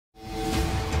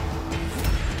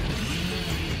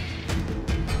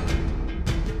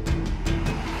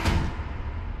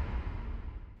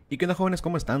¿Y qué onda, jóvenes?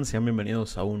 ¿Cómo están? Sean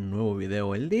bienvenidos a un nuevo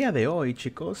video. El día de hoy,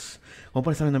 chicos, como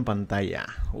pueden estar viendo en pantalla,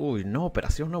 nueva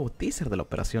operación, nuevo teaser de la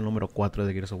operación número 4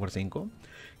 de Gears of War 5.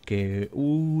 Que,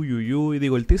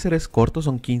 digo, el teaser es corto,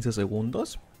 son 15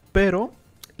 segundos, pero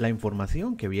la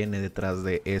información que viene detrás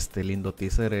de este lindo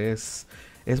teaser es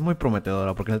muy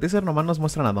prometedora, porque en el teaser nomás nos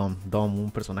muestran a Dom,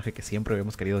 un personaje que siempre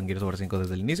habíamos querido en Gears of War 5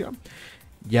 desde el inicio.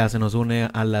 Ya se nos une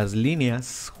a las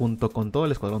líneas junto con todo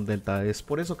el escuadrón Delta. Es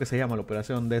por eso que se llama la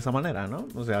operación de esa manera, ¿no?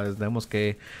 O sea, vemos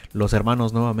que los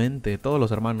hermanos nuevamente, todos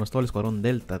los hermanos, todo el escuadrón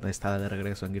Delta está de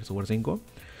regreso en Gears of War 5.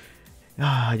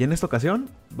 Y en esta ocasión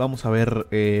vamos a ver,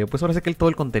 pues ahora sí que todo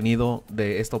el contenido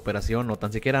de esta operación, o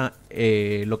tan siquiera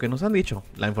lo que nos han dicho,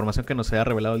 la información que nos se ha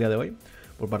revelado el día de hoy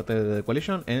por parte de The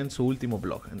Coalition en su último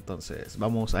blog. Entonces,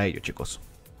 vamos a ello, chicos.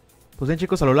 Pues bien,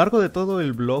 chicos, a lo largo de todo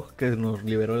el blog que nos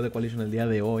liberó The Coalition el día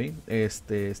de hoy,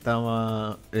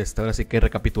 estaba ahora sí que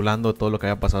recapitulando todo lo que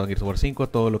había pasado en Gears of War 5,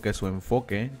 todo lo que es su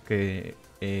enfoque, que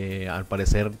al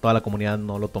parecer toda la comunidad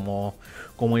no lo tomó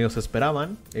como ellos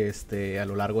esperaban, a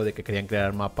lo largo de que querían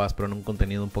crear mapas, pero en un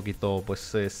contenido un poquito,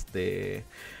 pues,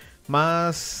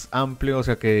 más amplio, o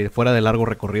sea, que fuera de largo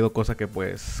recorrido, cosa que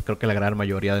pues creo que la gran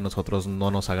mayoría de nosotros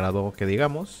no nos agradó, que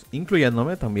digamos,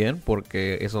 incluyéndome también,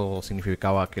 porque eso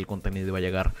significaba que el contenido iba a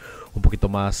llegar un poquito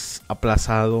más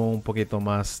aplazado, un poquito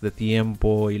más de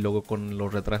tiempo, y luego con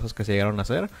los retrasos que se llegaron a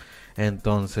hacer.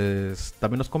 Entonces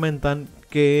también nos comentan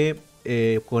que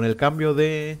con el cambio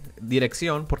de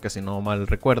dirección, porque si no mal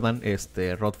recuerdan,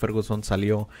 Rod Ferguson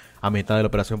salió a mitad de la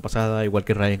operación pasada, igual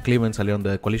que Ryan Clement salieron de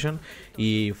The Coalition,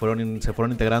 y se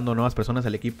fueron integrando nuevas personas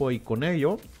al equipo, y con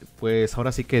ello, pues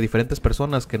ahora sí que diferentes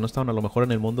personas que no estaban a lo mejor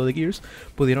en el mundo de Gears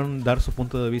pudieron dar su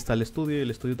punto de vista al estudio, y el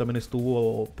estudio también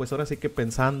estuvo, pues ahora sí que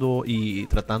pensando y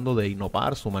tratando de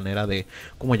innovar su manera de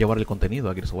cómo llevar el contenido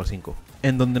a Gears of War 5,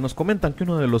 en donde nos comentan que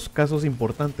uno de los casos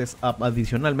importantes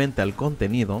adicionalmente al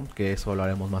contenido, que eso lo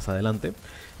haremos más adelante,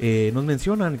 nos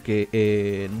mencionan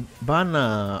que van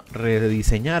a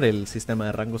rediseñar el sistema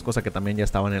de rangos, cosa que también ya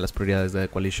estaban en las prioridades de The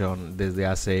Coalition desde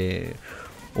hace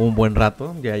un buen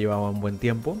rato, ya llevaba un buen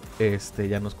tiempo.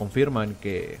 Ya nos confirman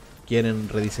que quieren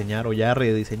rediseñar, o ya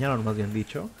rediseñaron más bien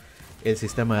dicho, el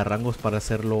sistema de rangos para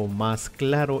hacerlo más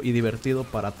claro y divertido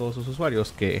para todos sus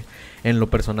usuarios, que en lo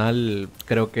personal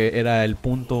creo que era el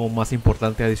punto más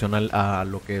importante adicional a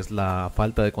lo que es la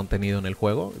falta de contenido en el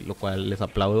juego, lo cual les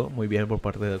aplaudo muy bien por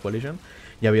parte de The Coalition.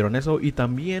 Ya vieron eso. Y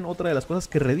también otra de las cosas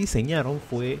que rediseñaron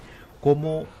fue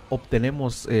cómo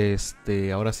obtenemos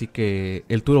ahora sí que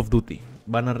el Tour of Duty.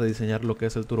 Van a rediseñar lo que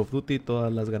es el Tour of Duty,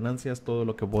 todas las ganancias, todo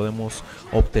lo que podemos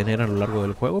obtener a lo largo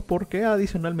del juego, porque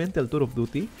adicionalmente al Tour of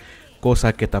Duty,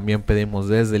 cosa que también pedimos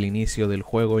desde el inicio del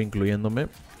juego, incluyéndome,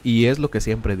 y es lo que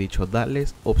siempre he dicho,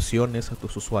 dales opciones a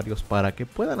tus usuarios para que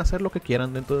puedan hacer lo que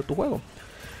quieran dentro de tu juego.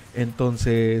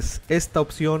 Entonces, esta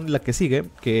opción, la que sigue,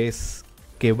 que es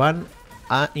que van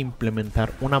a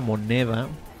implementar una moneda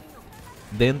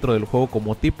dentro del juego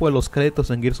como tipo de los créditos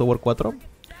en Gears of War 4,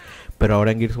 pero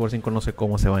ahora en Gears of War 5 no sé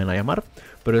cómo se van a llamar,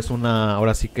 pero es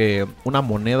ahora sí que una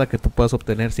moneda que tú puedas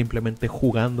obtener simplemente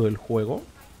jugando el juego,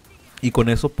 y con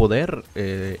eso poder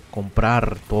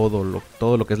comprar todo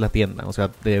lo que es la tienda. O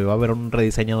sea, va a haber un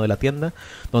rediseñado de la tienda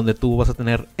donde tú vas a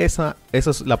tener esa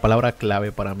es la palabra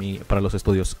clave para mí, para los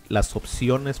estudios, las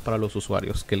opciones para los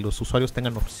usuarios, que los usuarios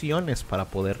tengan opciones para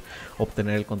poder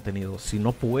obtener el contenido. Si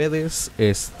no puedes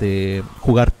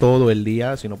jugar todo el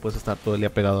día, si no puedes estar todo el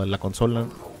día pegado en la consola,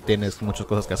 tienes muchas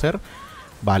cosas que hacer,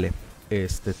 vale,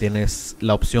 tienes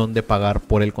la opción de pagar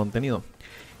por el contenido.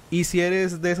 Y si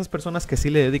eres de esas personas que sí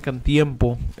le dedican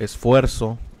tiempo,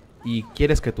 esfuerzo, y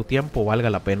quieres que tu tiempo valga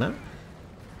la pena,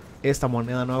 esta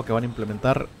moneda nueva que van a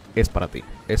implementar es para ti.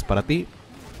 Es para ti,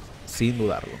 sin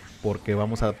dudarlo, porque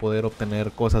vamos a poder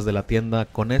obtener cosas de la tienda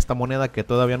con esta moneda que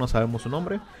todavía no sabemos su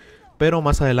nombre, pero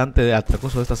más adelante, al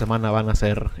transcurso de esta semana, van a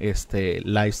ser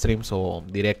live streams o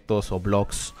directos o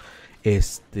vlogs,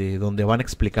 donde van a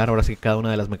explicar ahora sí cada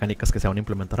una de las mecánicas que se van a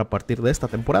implementar a partir de esta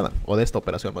temporada, o de esta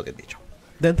operación más bien dicho.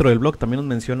 Dentro del blog también nos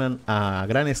mencionan a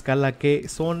gran escala que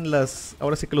son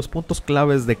ahora sí que los puntos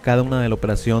claves de cada una de la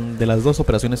operación, de las dos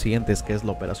operaciones siguientes, que es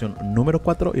la operación número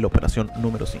 4 y la operación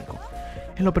número 5.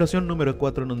 En la operación número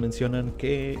 4 nos mencionan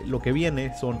que lo que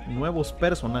viene son nuevos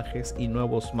personajes y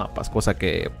nuevos mapas, cosa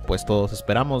que pues todos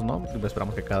esperamos, ¿no?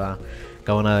 Esperamos que cada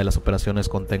una de las operaciones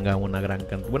contenga una gran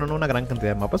cantidad, bueno, no una gran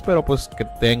cantidad de mapas, pero pues que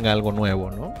tenga algo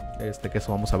nuevo, ¿no? Que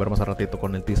eso vamos a ver más a ratito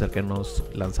con el teaser que nos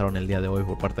lanzaron el día de hoy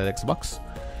por parte de Xbox.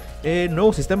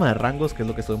 Nuevo sistema de rangos, que es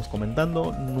lo que estuvimos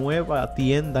comentando. Nueva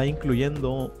tienda,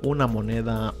 incluyendo una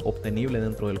moneda obtenible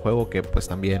dentro del juego, que pues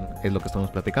también es lo que estamos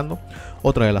platicando.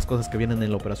 Otra de las cosas que vienen en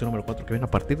la operación número 4, que viene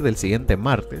a partir del siguiente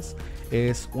martes,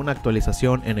 es una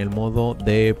actualización en el modo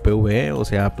de PvE, o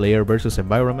sea, Player versus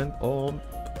Environment, o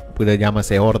pues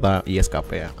llámase Horda y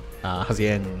Escape. Así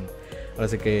ahora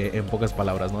sí que en pocas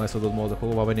palabras, ¿no? Esos dos modos de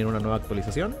juego va a venir una nueva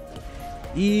actualización.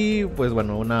 Y pues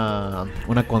bueno, una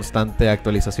constante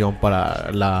actualización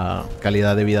para la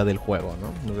calidad de vida del juego,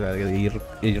 ¿no? O sea,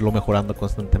 irlo mejorando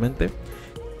constantemente.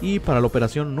 Y para la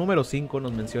operación número 5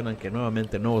 nos mencionan que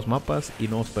nuevamente nuevos mapas y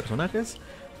nuevos personajes.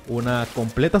 Una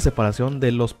completa separación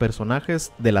de los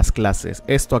personajes de las clases.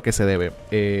 ¿Esto a qué se debe?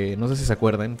 No sé si se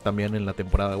acuerdan también en la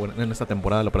temporada, bueno, en esta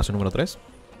temporada de la operación número 3.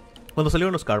 Cuando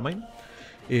salieron los Carmine,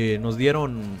 nos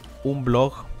dieron un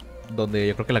blog donde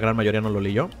yo creo que la gran mayoría no lo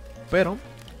leyó, pero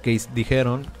que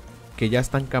dijeron que ya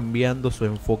están cambiando su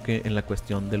enfoque en la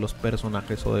cuestión de los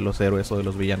personajes o de los héroes o de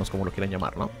los villanos, como lo quieran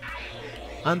llamar, ¿no?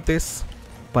 Antes,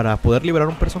 para poder liberar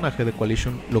un personaje de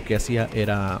Coalition, lo que hacía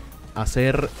era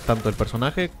hacer tanto el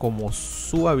personaje como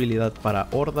su habilidad para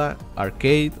Horda,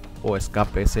 Arcade o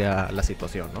Escape, sea la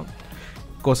situación, ¿no?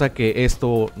 Cosa que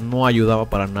esto no ayudaba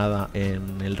para nada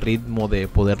en el ritmo de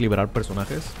poder liberar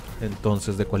personajes.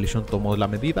 Entonces The Coalition tomó la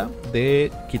medida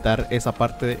de quitar esa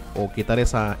parte o quitar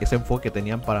ese enfoque que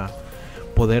tenían para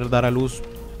poder dar a luz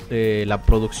la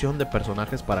producción de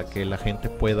personajes para que la gente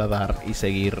pueda dar y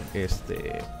seguir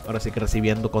ahora sí que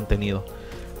recibiendo contenido.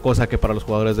 Cosa que para los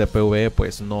jugadores de PvE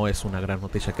pues no es una gran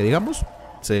noticia que digamos.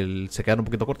 Se quedan un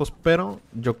poquito cortos, pero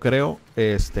yo creo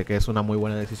que es una muy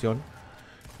buena decisión.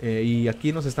 Y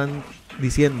aquí nos están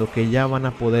diciendo que ya van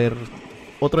a poder...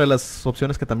 Otra de las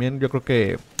opciones que también yo creo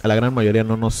que a la gran mayoría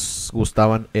no nos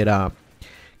gustaban era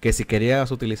que si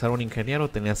querías utilizar un ingeniero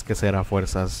tenías que ser a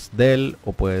fuerzas Dell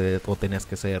o tenías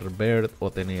que ser Bird o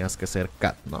tenías que ser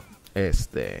Cat, ¿no?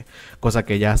 Cosa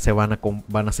que ya se van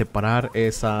a separar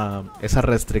esa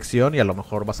restricción y a lo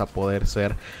mejor vas a poder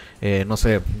ser, no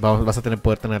sé, vas a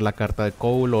poder tener la carta de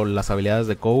Cole o las habilidades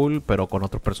de Cole, pero con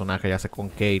otro personaje, ya sea con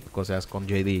Kate, o sea, con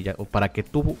JD, para que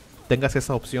tú tengas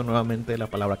esa opción, nuevamente la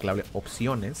palabra clave,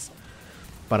 opciones,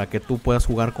 para que tú puedas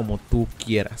jugar como tú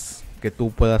quieras. Que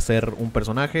tú puedas ser un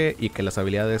personaje y que las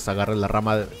habilidades agarren la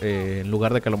rama, en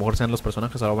lugar de que a lo mejor sean los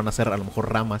personajes, ahora van a ser a lo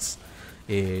mejor ramas.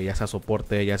 Ya sea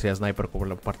soporte, ya sea sniper por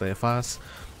la parte de Faz,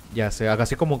 ya sea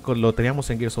así como lo teníamos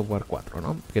en Gears of War 4,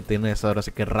 ¿no? Que tienes ahora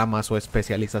sí que ramas o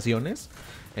especializaciones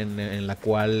en la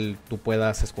cual tú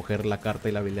puedas escoger la carta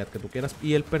y la habilidad que tú quieras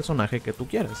y el personaje que tú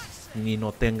quieras, y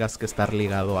no tengas que estar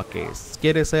ligado a que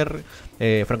quieres ser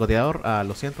francotirador,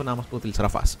 lo siento, nada más puedo utilizar a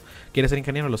Faz. Quieres ser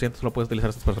ingeniero, lo siento, solo puedes utilizar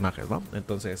a estos personajes, ¿no?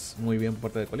 Entonces, muy bien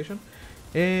por parte de Coalition.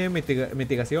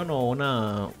 Mitigación o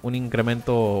un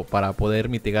incremento para poder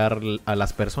mitigar a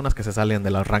las personas que se salen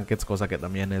de las rankeds, cosa que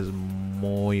también es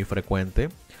muy frecuente.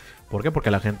 ¿Por qué?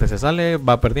 Porque la gente se sale,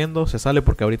 va perdiendo, se sale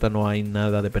porque ahorita no hay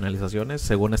nada de penalizaciones,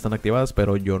 según están activadas,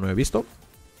 pero yo no he visto.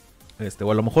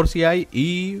 O a lo mejor sí hay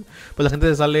y pues la gente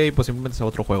se sale y pues simplemente se va a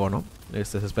otro juego, ¿no?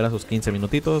 Se espera sus 15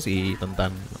 minutitos y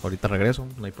ahorita regreso,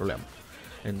 no hay problema.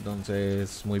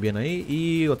 Entonces, muy bien ahí.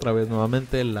 Y otra vez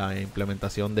nuevamente la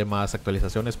implementación de más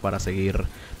actualizaciones para seguir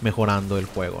mejorando el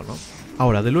juego, ¿no?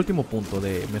 Ahora, del último punto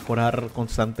de mejorar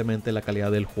constantemente la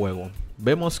calidad del juego,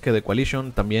 vemos que The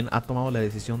Coalition también ha tomado la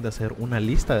decisión de hacer una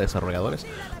lista de desarrolladores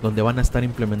donde van a estar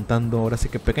implementando ahora sí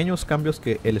que pequeños cambios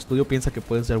que el estudio piensa que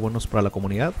pueden ser buenos para la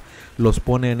comunidad. Los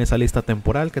pone en esa lista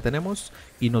temporal que tenemos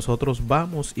y nosotros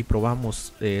vamos y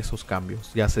probamos esos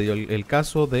cambios. Ya se dio el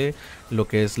caso de lo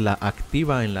que es la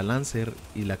activa en la Lancer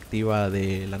y la activa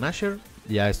de la Nasher.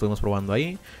 Ya estuvimos probando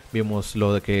ahí. Vimos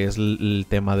lo de que es el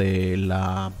tema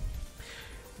de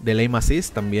del aim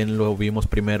assist, también lo vimos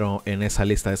primero en esa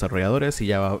lista de desarrolladores y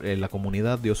ya la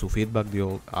comunidad dio su feedback,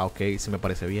 ok, sí me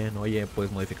parece bien, oye,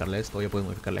 puedes modificarle esto, oye, puedes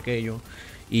modificarle aquello.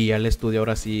 Y ya el estudio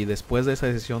ahora sí, después de esa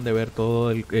decisión de ver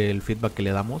todo el feedback que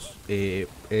le damos,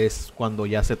 es cuando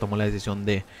ya se tomó la decisión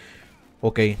de,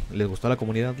 ok, les gustó a la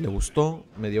comunidad, le gustó,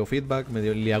 me dio feedback,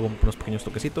 le hago unos pequeños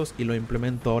toquecitos y lo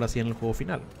implemento ahora sí en el juego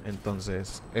final.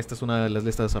 Entonces, esta es una de las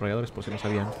listas de desarrolladores, por si no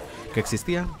sabían que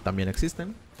existía, también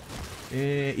existen.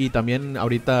 Y también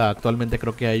ahorita actualmente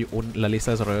creo que hay la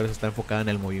lista de desarrolladores está enfocada en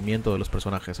el movimiento de los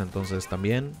personajes. Entonces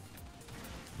también,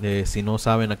 si no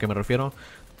saben a qué me refiero,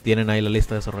 tienen ahí la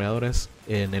lista de desarrolladores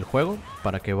en el juego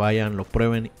para que vayan, lo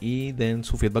prueben y den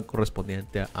su feedback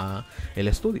correspondiente a el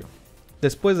estudio.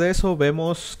 Después de eso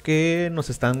vemos que nos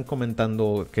están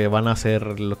comentando que van a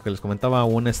hacer lo que les comentaba,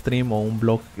 un stream o un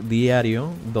blog diario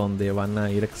donde van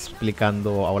a ir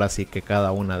explicando ahora sí que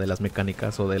cada una de las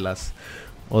mecánicas o de las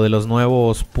o de los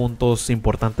nuevos puntos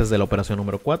importantes de la operación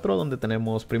número 4, donde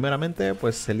tenemos primeramente,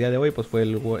 pues el día de hoy pues fue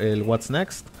el What's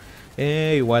Next.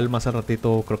 Igual más al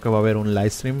ratito creo que va a haber un live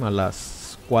stream a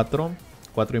las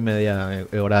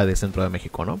 4:30 hora de Centro de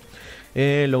México, ¿no?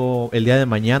 Luego el día de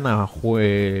mañana,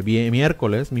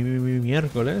 miércoles,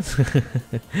 miércoles,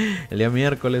 el día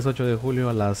miércoles 8 de julio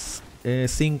a las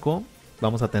 5,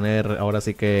 vamos a tener ahora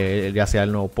sí que ya sea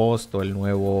el nuevo post o el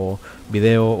nuevo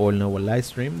video o el nuevo live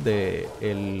stream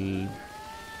del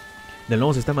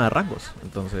nuevo sistema de rangos.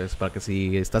 Entonces, para que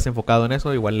si estás enfocado en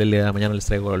eso, igual el día de mañana les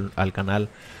traigo al canal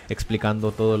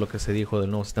explicando todo lo que se dijo del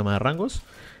nuevo sistema de rangos.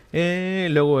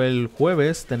 Luego el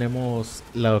jueves tenemos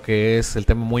lo que es el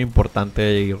tema muy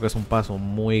importante y creo que es un paso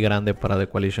muy grande para The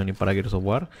Coalition y para Gears of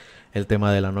War, el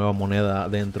tema de la nueva moneda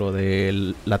dentro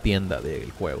de la tienda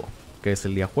del juego, que es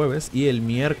el día jueves. Y el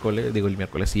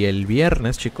miércoles y el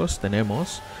viernes, chicos,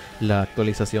 tenemos la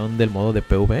actualización del modo de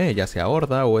PvE, ya sea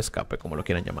horda o escape, como lo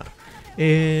quieran llamar.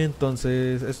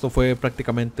 Entonces esto fue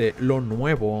prácticamente lo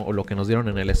nuevo o lo que nos dieron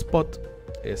en el spot.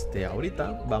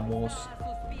 Ahorita vamos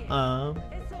a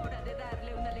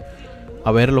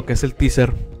ver lo que es el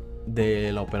teaser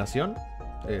de la operación.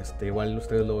 Igual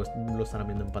ustedes lo estarán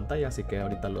viendo en pantalla, así que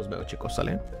ahorita los veo, chicos,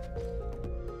 ¿sale?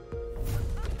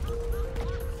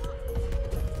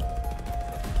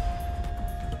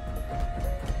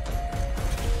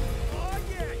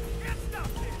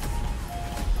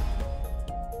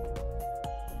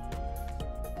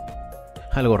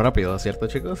 Algo rápido, ¿cierto,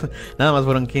 chicos? Nada más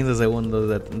fueron 15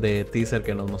 segundos de teaser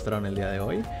que nos mostraron el día de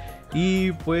hoy.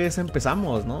 Y pues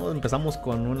empezamos, ¿no? Empezamos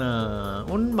con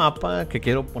un mapa que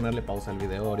quiero ponerle pausa al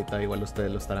video. Ahorita igual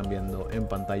ustedes lo estarán viendo en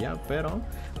pantalla. Pero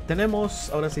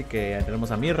ahora sí que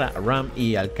tenemos a Mirra, a Ram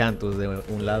y al Cantus de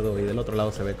un lado. Y del otro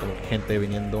lado se ve como gente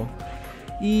viniendo.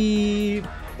 Y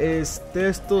este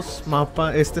es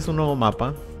un nuevo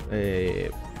mapa.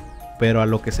 Pero a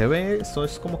lo que se ve, eso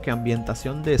es como que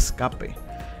ambientación de escape.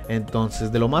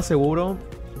 Entonces, de lo más seguro,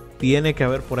 tiene que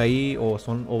haber por ahí,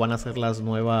 o van a ser las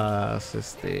nuevas,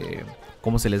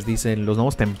 ¿cómo se les dicen? Los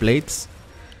nuevos templates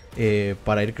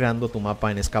para ir creando tu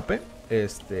mapa en escape.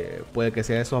 Puede que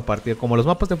sea eso a partir, como los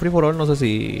mapas de Free for All, no sé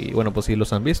si, bueno, pues si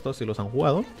los han visto, si los han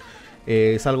jugado.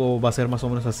 Va a ser más o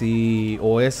menos así,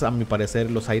 o es a mi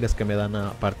parecer los aires que me dan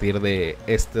a partir de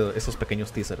esos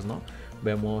pequeños teasers, ¿no?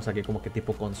 Vemos aquí como que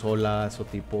tipo consolas o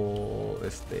tipo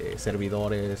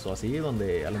servidores o así,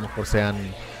 donde a lo mejor sean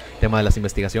tema de las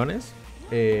investigaciones.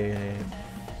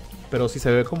 Pero sí se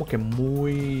ve como que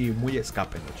muy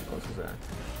escape, ¿no, chicos? O sea,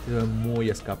 se ve muy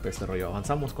escape este rollo.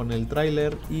 Avanzamos con el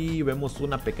tráiler y vemos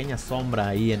una pequeña sombra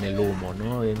ahí en el humo,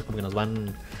 ¿no? Es como que nos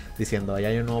van diciendo, ahí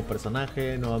hay un nuevo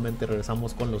personaje. Nuevamente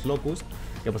regresamos con los Locust,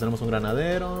 que pues tenemos un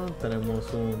granadero, tenemos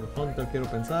un Hunter, quiero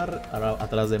pensar. Ahora,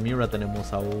 atrás de Mira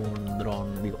tenemos a un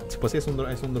dron, pues sí, es un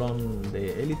dron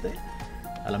de élite.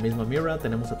 A la misma Mira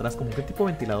tenemos atrás como que tipo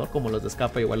ventilador, como los de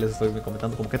escape. Igual les estoy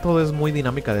comentando como que todo es muy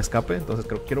dinámica de escape. Entonces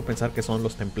quiero pensar que son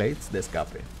los templates de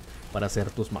escape para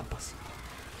hacer tus mapas.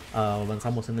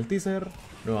 Avanzamos en el teaser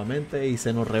nuevamente y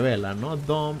se nos revela, ¿no?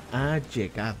 Dom ha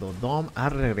llegado, Dom ha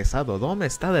regresado, Dom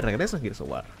está de regreso en Gears of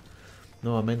War.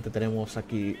 Nuevamente tenemos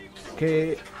aquí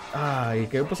que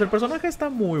pues el personaje está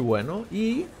muy bueno.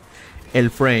 Y el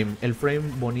frame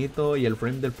bonito, y el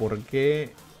frame del por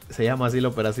qué se llama así la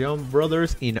operación,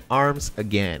 Brothers in Arms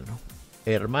Again,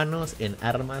 hermanos en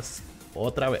armas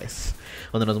otra vez,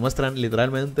 donde nos muestran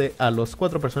literalmente a los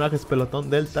 4 personajes pelotón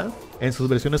Delta en sus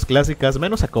versiones clásicas,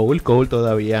 menos a Cole. Cole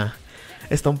todavía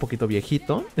está un poquito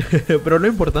viejito. Pero lo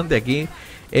importante aquí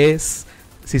es,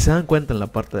 si se dan cuenta en la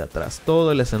parte de atrás,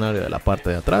 todo el escenario de la parte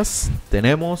de atrás,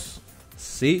 tenemos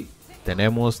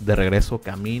de regreso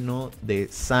Camino de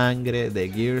Sangre de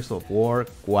Gears of War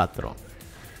 4.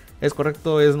 Es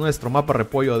correcto, es nuestro mapa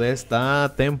repollo de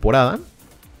esta temporada.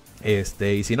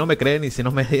 Y si no me creen y si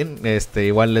no me den,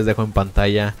 igual les dejo en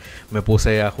pantalla. Me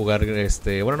puse a jugar,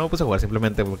 bueno, no me puse a jugar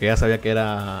simplemente porque ya sabía que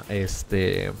era,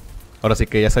 ahora sí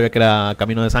que ya sabía que era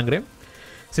Camino de Sangre.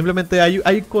 Simplemente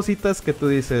hay cositas que tú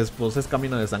dices, pues es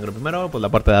Camino de Sangre. Primero, pues la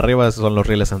parte de arriba, esos son los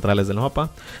rieles centrales del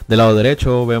mapa. Del lado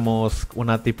derecho vemos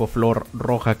una tipo flor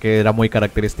roja que era muy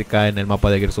característica en el mapa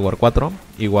de Gears of War 4.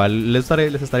 Igual les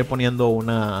estaré poniendo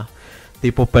una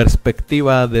tipo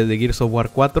perspectiva de Gears of War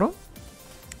 4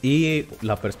 y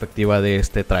la perspectiva de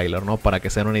este tráiler, ¿no? Para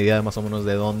que se den una idea de más o menos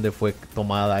de dónde fue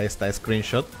tomada esta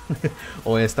screenshot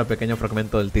o este pequeño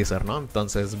fragmento del teaser, ¿no?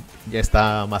 Entonces ya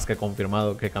está más que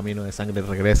confirmado que Camino de Sangre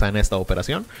regresa en esta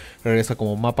operación. Regresa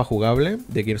como mapa jugable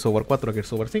de Gears of War 4 a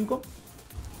Gears of War 5.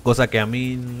 Cosa que a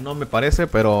mí no me parece,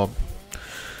 pero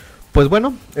pues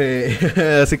bueno,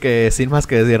 así que sin más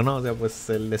que decir, ¿no? O sea, pues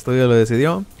el estudio lo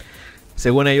decidió.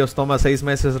 Según ellos toma 6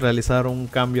 meses realizar un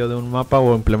cambio de un mapa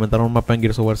o implementar un mapa en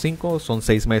Gears of War 5. Son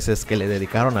 6 meses que le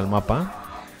dedicaron al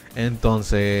mapa.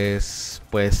 Entonces,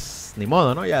 pues ni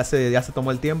modo, ¿no? Ya se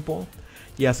tomó el tiempo.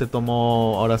 Ya se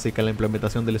tomó, ahora sí que la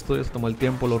implementación del estudio, se tomó el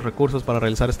tiempo, los recursos para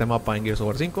realizar este mapa en Gears of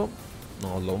War 5.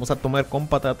 Nos lo vamos a tomar con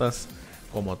patatas,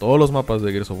 como todos los mapas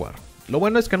de Gears of War. Lo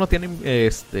bueno es que no tienen,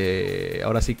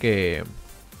 ahora sí que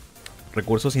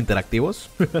recursos interactivos.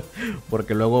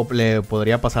 Porque luego le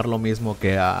podría pasar lo mismo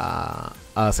que a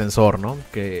Ascensor, ¿no?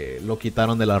 Que lo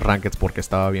quitaron de las rankeds porque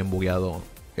estaba bien bugueado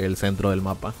el centro del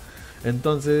mapa.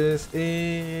 Entonces,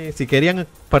 si querían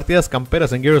partidas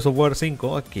camperas en Gears of War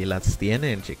 5, aquí las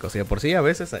tienen, chicos. Y de por sí a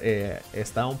veces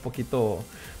está un poquito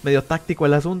medio táctico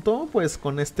el asunto, pues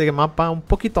con este mapa un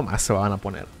poquito más se van a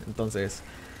poner. Entonces,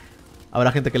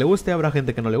 habrá gente que le guste, habrá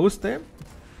gente que no le guste.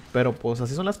 Pero pues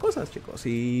así son las cosas, chicos.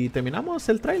 Y terminamos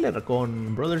el tráiler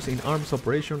con Brothers in Arms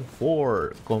Operation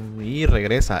 4. Y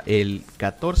regresa el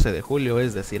 14 de julio,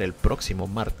 es decir, el próximo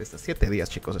martes. A 7 días,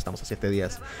 chicos, estamos a 7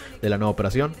 días de la nueva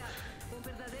operación.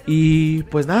 Y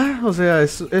pues nada, o sea,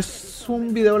 es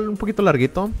un video un poquito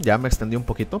larguito. Ya me extendí un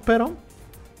poquito, pero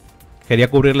quería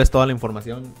cubrirles toda la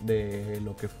información de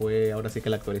lo que fue ahora sí que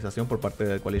la actualización por parte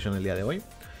de Coalition el día de hoy.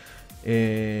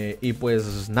 Y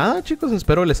pues nada, chicos,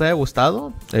 espero les haya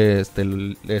gustado.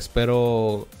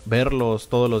 Espero verlos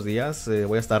todos los días.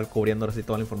 Voy a estar cubriendo ahora sí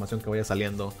toda la información que vaya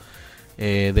saliendo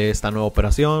de esta nueva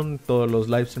operación, todos los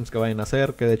live streams que vayan a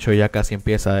hacer, que de hecho ya casi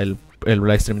empieza el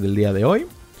live stream del día de hoy.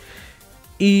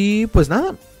 Y pues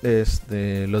nada, les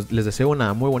deseo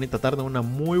una muy bonita tarde, una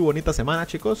muy bonita semana,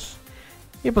 chicos.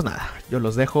 Y pues nada, yo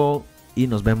los dejo y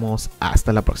nos vemos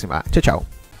hasta la próxima. Chao,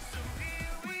 chao.